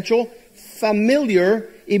financial, familiar,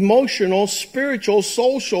 emotional, spiritual,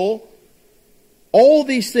 social. All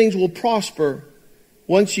these things will prosper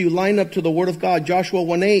once you line up to the Word of God. Joshua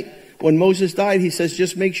 1:8, when Moses died, he says,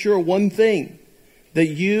 just make sure one thing, that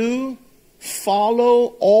you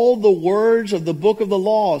follow all the words of the book of the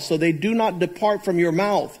law, so they do not depart from your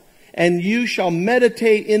mouth. And you shall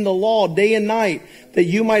meditate in the law day and night, that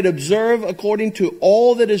you might observe according to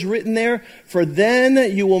all that is written there. For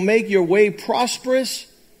then you will make your way prosperous.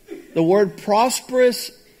 The word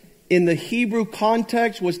prosperous in the Hebrew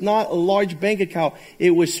context was not a large bank account.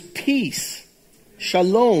 It was peace.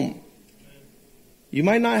 Shalom. You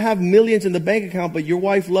might not have millions in the bank account, but your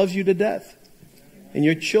wife loves you to death. And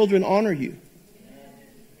your children honor you.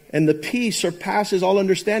 And the peace surpasses all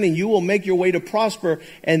understanding. You will make your way to prosper,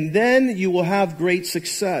 and then you will have great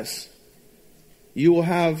success. You will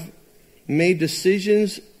have made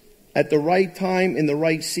decisions at the right time in the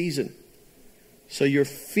right season. So your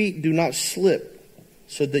feet do not slip,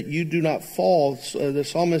 so that you do not fall. So the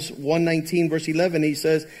Psalmist 119 verse 11, he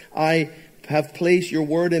says, I have placed your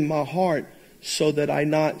word in my heart so that I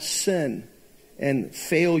not sin and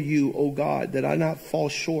fail you, O God, that I not fall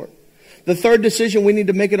short. The third decision we need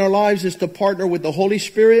to make in our lives is to partner with the Holy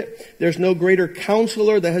Spirit. There's no greater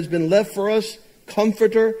counselor that has been left for us,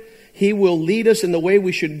 comforter. He will lead us in the way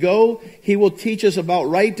we should go. He will teach us about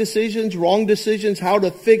right decisions, wrong decisions, how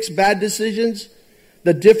to fix bad decisions,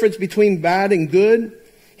 the difference between bad and good.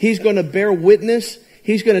 He's going to bear witness.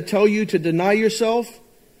 He's going to tell you to deny yourself.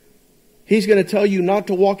 He's going to tell you not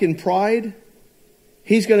to walk in pride.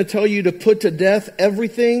 He's going to tell you to put to death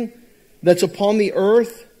everything that's upon the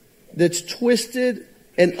earth that's twisted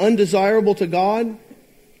and undesirable to God.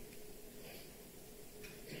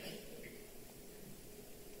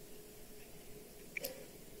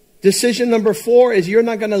 Decision number 4 is you're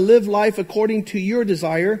not going to live life according to your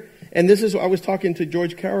desire. And this is, I was talking to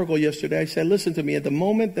George Carrigal yesterday. I said, listen to me, at the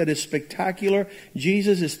moment that is spectacular,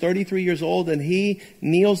 Jesus is 33 years old and he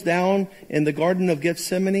kneels down in the Garden of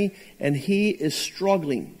Gethsemane and he is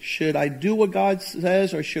struggling. Should I do what God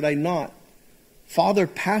says or should I not? Father,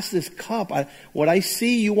 pass this cup. What I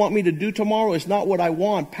see you want me to do tomorrow is not what I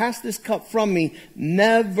want. Pass this cup from me.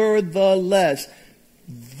 Nevertheless,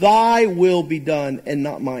 thy will be done and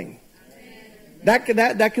not mine. That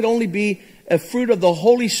could only be a fruit of the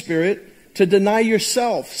Holy Spirit, to deny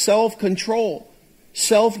yourself, self-control,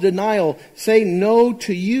 self-denial. Say no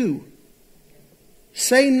to you.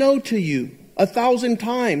 Say no to you 1,000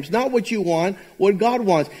 times. Not what you want, what God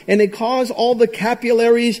wants. And it caused all the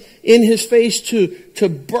capillaries in his face to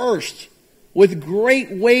burst with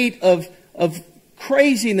great weight of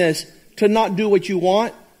craziness to not do what you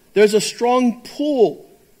want. There's a strong pull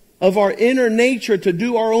of our inner nature to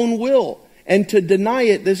do our own will. And to deny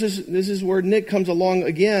it, this is where Nick comes along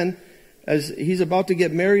again, as he's about to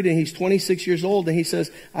get married and he's 26 years old. And he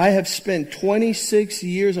says, I have spent 26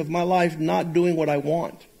 years of my life not doing what I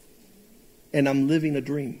want. And I'm living a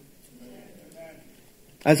dream.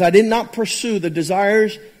 As I did not pursue the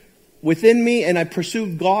desires within me and I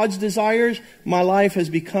pursued God's desires, my life has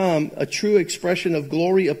become a true expression of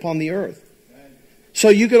glory upon the earth. So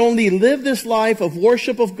you can only live this life of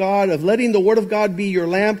worship of God, of letting the Word of God be your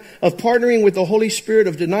lamp, of partnering with the Holy Spirit,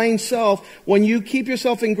 of denying self, when you keep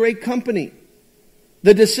yourself in great company.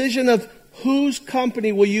 The decision of whose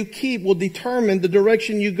company will you keep will determine the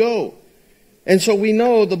direction you go. And so we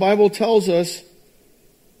know the Bible tells us,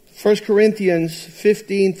 1 Corinthians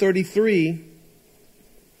 15:33,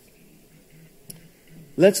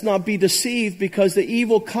 let's not be deceived because the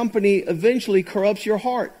evil company eventually corrupts your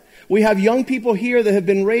heart. We have young people here that have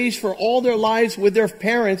been raised for all their lives with their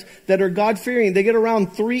parents that are God-fearing. They get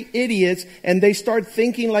around 3 idiots and they start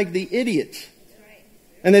thinking like the idiots.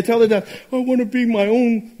 And they tell their dad, I want to be my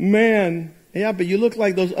own man. Yeah, but you look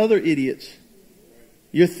like those other idiots.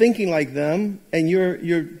 You're thinking like them and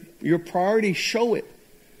your priorities show it.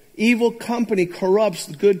 Evil company corrupts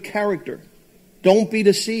good character. Don't be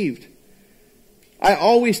deceived. I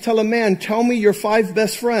always tell a man, tell me your 5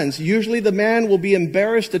 best friends. Usually the man will be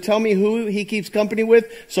embarrassed to tell me who he keeps company with.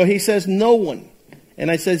 So he says, no one.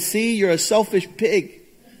 And I said, see, you're a selfish pig.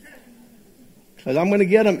 Because I'm going to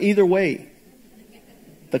get them either way.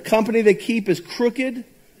 The company they keep is crooked.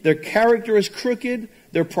 Their character is crooked.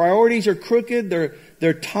 Their priorities are crooked.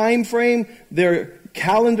 Their time frame, their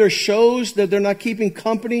calendar shows that they're not keeping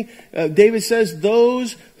company. David says,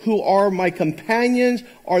 those who are my companions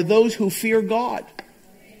are those who fear God.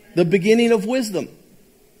 The beginning of wisdom.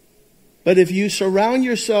 But if you surround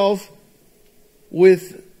yourself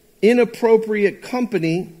with inappropriate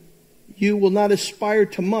company, you will not aspire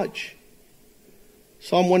to much.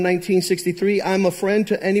 Psalm 119:63, I'm a friend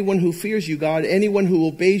to anyone who fears you, God, anyone who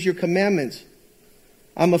obeys your commandments.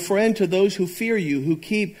 I'm a friend to those who fear you,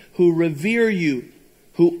 who revere you,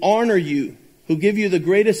 who honor you, who give you the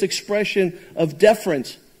greatest expression of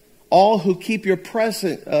deference. All who keep your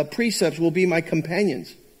precepts will be my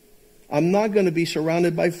companions. I'm not going to be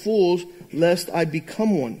surrounded by fools, lest I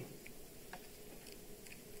become one.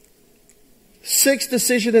 Sixth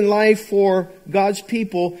decision in life for God's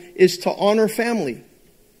people is to honor family.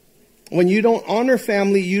 When you don't honor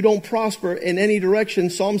family, you don't prosper in any direction.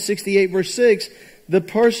 Psalm 68 verse 6, the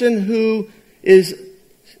person who is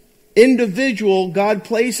individual, God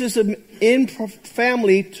places him in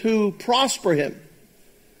family to prosper him.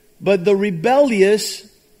 But the rebellious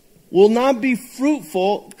will not be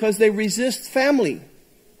fruitful because they resist family.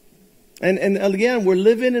 And again, we're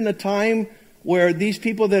living in a time where these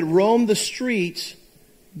people that roam the streets,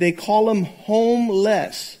 they call them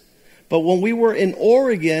homeless. But when we were in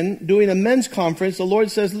Oregon doing a men's conference, the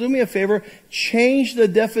Lord says, do me a favor, change the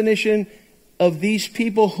definition of these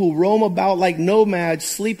people who roam about like nomads,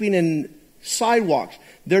 sleeping in sidewalks.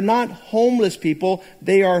 They're not homeless people,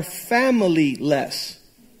 they are family-less.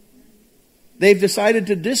 They've decided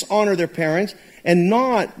to dishonor their parents and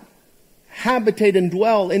not habitate and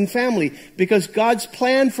dwell in family. Because God's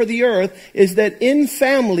plan for the earth is that in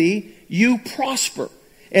family you prosper.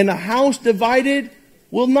 And a house divided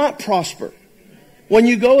will not prosper. When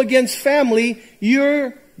you go against family,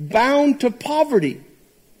 you're bound to poverty.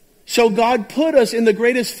 So God put us in the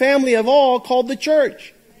greatest family of all, called the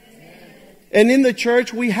church. And in the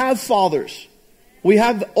church we have fathers. We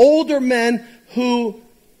have older men who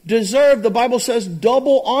deserve, the Bible says,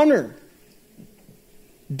 double honor,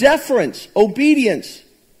 deference, obedience,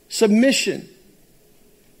 submission.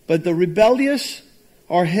 But the rebellious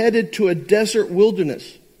are headed to a desert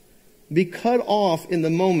wilderness, be cut off in the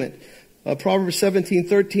moment. Proverbs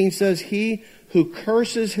 17:13 says, he who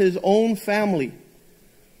curses his own family,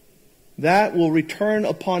 that will return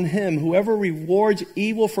upon him. Whoever rewards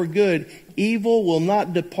evil for good, evil will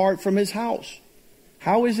not depart from his house.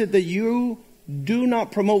 How is it that you do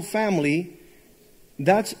not promote family?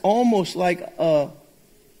 That's almost like a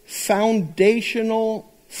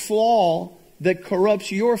foundational flaw that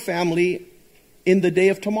corrupts your family in the day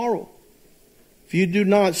of tomorrow. If you do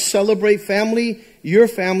not celebrate family, your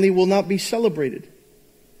family will not be celebrated.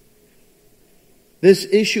 This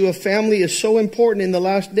issue of family is so important in the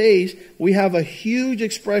last days. We have a huge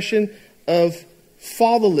expression of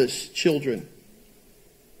fatherless children.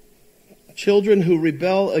 Children who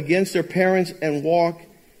rebel against their parents and walk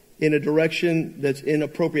in a direction that's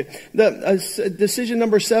inappropriate. Decision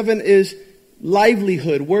number 7 is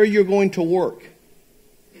livelihood, where you're going to work.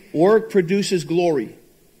 Work produces glory.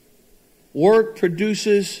 Work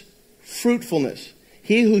produces fruitfulness.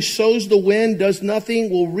 He who sows the wind, does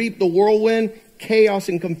nothing, will reap the whirlwind, chaos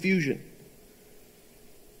and confusion.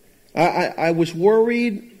 I was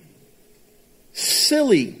worried,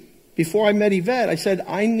 silly, before I met Yvette. I said,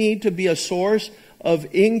 I need to be a source of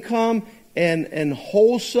income and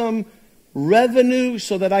wholesome revenue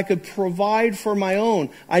so that I could provide for my own.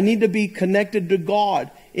 I need to be connected to God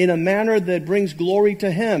in a manner that brings glory to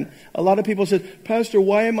Him. A lot of people say, Pastor,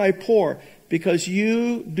 why am I poor? Because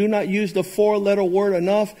you do not use the 4-letter word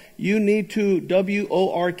enough. You need to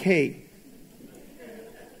WORK.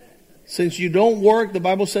 Since you don't work, the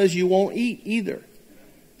Bible says you won't eat either.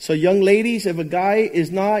 So young ladies, if a guy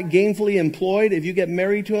is not gainfully employed, if you get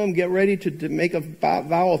married to him, get ready to make a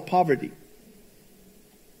vow of poverty.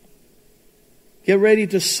 Get ready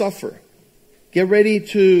to suffer. Get ready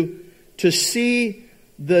to see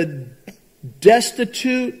the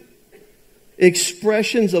destitute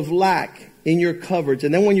expressions of lack in your cupboards.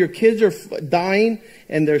 And then when your kids are dying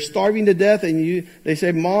and they're starving to death and they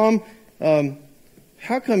say, Mom,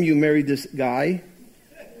 how come you married this guy?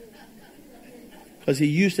 Because he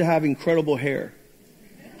used to have incredible hair.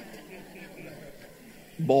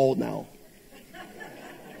 Bald now.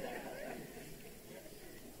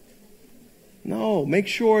 No, make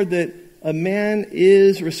sure that a man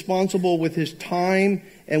is responsible with his time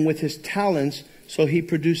and with his talents so he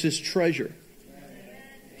produces treasure.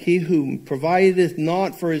 He who provideth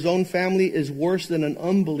not for his own family is worse than an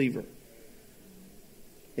unbeliever.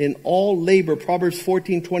 In all labor, Proverbs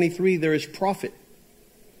 14:23, there is profit.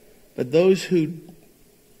 But those who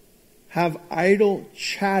have idle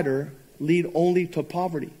chatter lead only to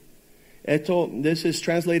poverty. This is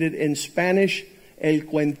translated in Spanish, el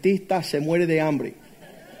cuentista se muere de hambre.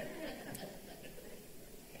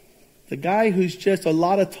 The guy who's just a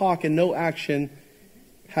lot of talk and no action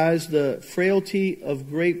has the frailty of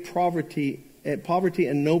great poverty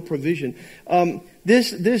and no provision.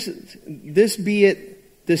 This be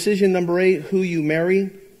it, decision number 8, who you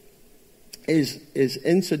marry, is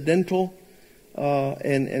incidental.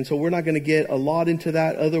 And so we're not going to get a lot into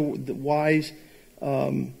that. Otherwise,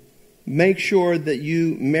 make sure that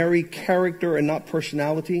you marry character and not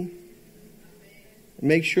personality.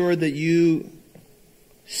 Make sure that you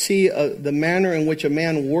see the manner in which a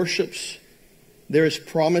man worships. There is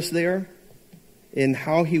promise there. in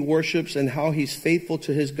how he worships and how he's faithful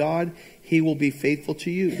to his God, he will be faithful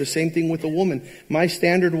to you. The same thing with a woman. My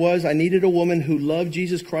standard was I needed a woman who loved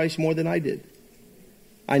Jesus Christ more than I did.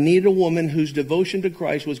 I needed a woman whose devotion to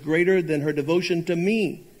Christ was greater than her devotion to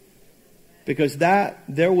me. Because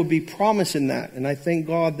there would be promise in that. And I thank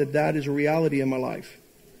God that that is a reality in my life.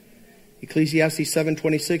 Ecclesiastes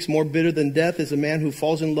 7:26, more bitter than death is a man who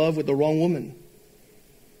falls in love with the wrong woman.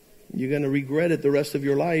 You're going to regret it the rest of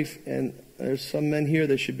your life. And there's some men here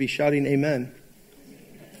that should be shouting amen.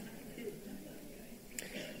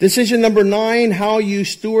 Decision number 9, how you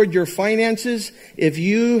steward your finances. If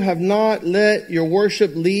you have not let your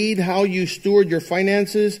worship lead how you steward your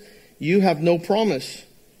finances, you have no promise.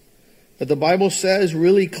 But the Bible says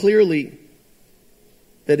really clearly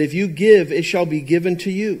that if you give, it shall be given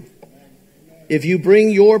to you. If you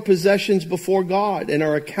bring your possessions before God and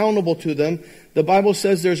are accountable to them, the Bible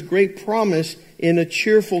says there's great promise in a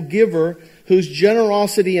cheerful giver whose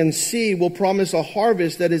generosity and seed will promise a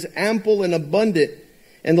harvest that is ample and abundant.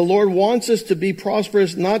 And the Lord wants us to be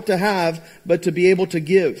prosperous, not to have, but to be able to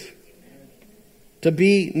give. To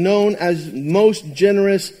be known as most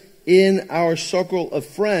generous in our circle of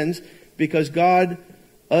friends, because God,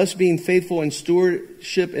 us being faithful in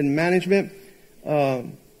stewardship and management,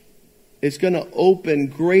 is going to open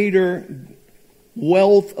greater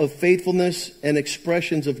wealth of faithfulness and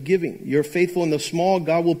expressions of giving. You're faithful in the small,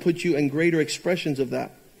 God will put you in greater expressions of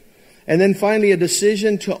that. And then finally, a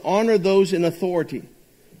decision to honor those in authority.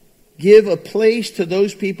 Give a place to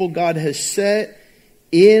those people God has set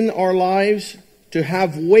in our lives to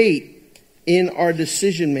have weight in our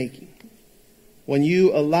decision making. When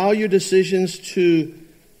you allow your decisions to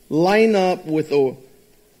line up with the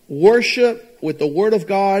worship, with the Word of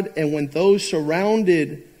God, and when those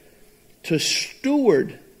surrounded to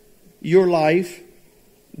steward your life,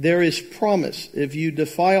 there is promise. If you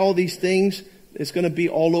defy all these things, it's going to be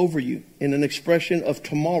all over you in an expression of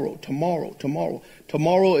tomorrow, tomorrow, tomorrow.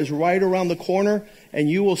 Tomorrow is right around the corner, and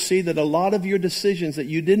you will see that a lot of your decisions that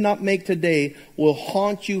you did not make today will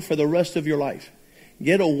haunt you for the rest of your life.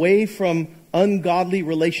 Get away from ungodly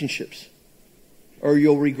relationships, or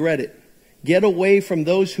you'll regret it. Get away from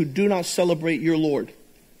those who do not celebrate your Lord.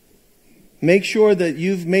 Make sure that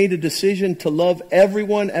you've made a decision to love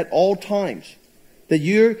everyone at all times. That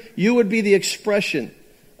you would be the expression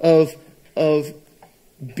of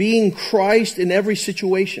being Christ in every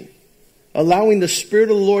situation. Allowing the Spirit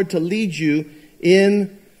of the Lord to lead you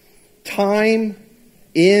in time,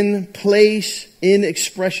 in place, in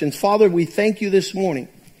expressions. Father, we thank you this morning.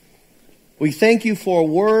 We thank you for a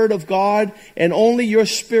word of God, and only your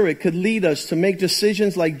Spirit could lead us to make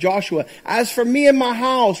decisions like Joshua. As for me and my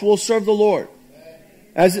house, we'll serve the Lord.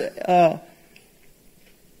 As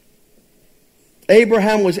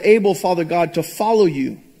Abraham was able, Father God, to follow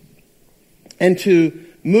you and to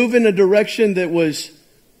move in a direction that was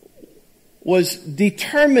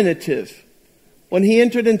determinative when he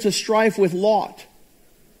entered into strife with Lot.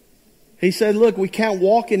 He said, look, we can't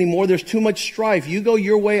walk anymore. There's too much strife. You go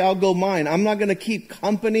your way, I'll go mine. I'm not going to keep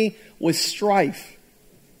company with strife.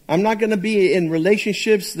 I'm not going to be in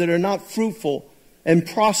relationships that are not fruitful and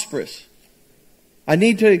prosperous. I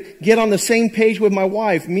need to get on the same page with my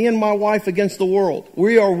wife. Me and my wife against the world.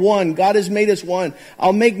 We are one. God has made us one.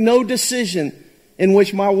 I'll make no decision in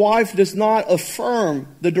which my wife does not affirm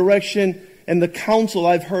the direction and the counsel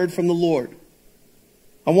I've heard from the Lord.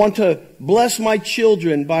 I want to bless my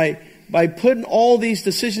children by putting all these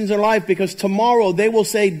decisions in life, because tomorrow they will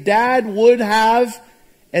say, Dad would have,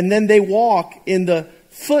 and then they walk in the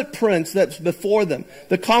footprints that's before them.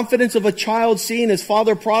 The confidence of a child seeing his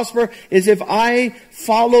father prosper is, if I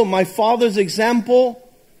follow my father's example,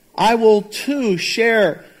 I will too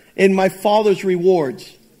share in my father's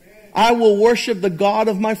rewards. I will worship the God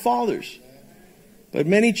of my fathers. But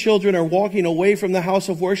many children are walking away from the house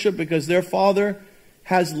of worship because their father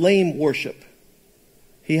has lame worship.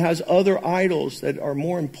 He has other idols that are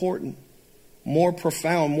more important, more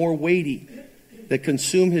profound, more weighty, that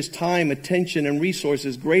consume his time, attention, and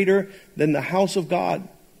resources greater than the house of God.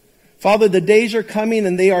 Father, the days are coming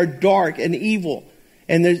and they are dark and evil,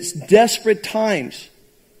 and there's desperate times.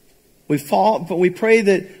 But we pray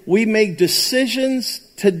that we make decisions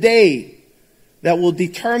today that will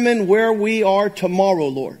determine where we are tomorrow,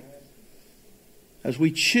 Lord. As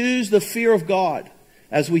we choose the fear of God,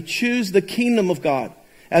 as we choose the kingdom of God,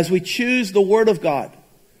 as we choose the Word of God,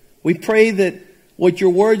 we pray that what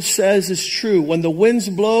your Word says is true. When the winds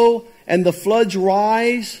blow and the floods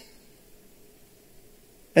rise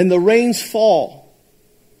and the rains fall,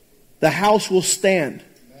 the house will stand.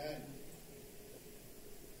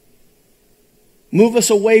 Move us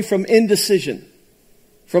away from indecision,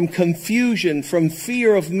 from confusion, from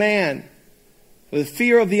fear of man, the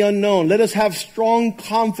fear of the unknown. Let us have strong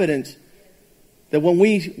confidence that when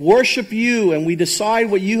we worship you and we decide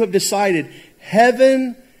what you have decided,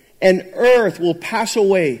 heaven and earth will pass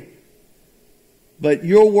away. But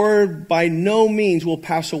your word by no means will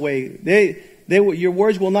pass away. Your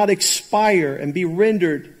words will not expire and be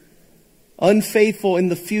rendered unfaithful in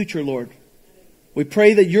the future, Lord. We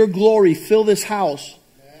pray that your glory fill this house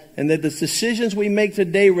and that the decisions we make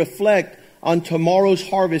today reflect on tomorrow's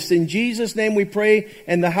harvest. In Jesus' name we pray,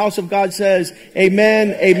 and the house of God says,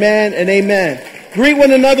 amen, amen, and amen. Greet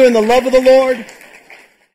one another in the love of the Lord.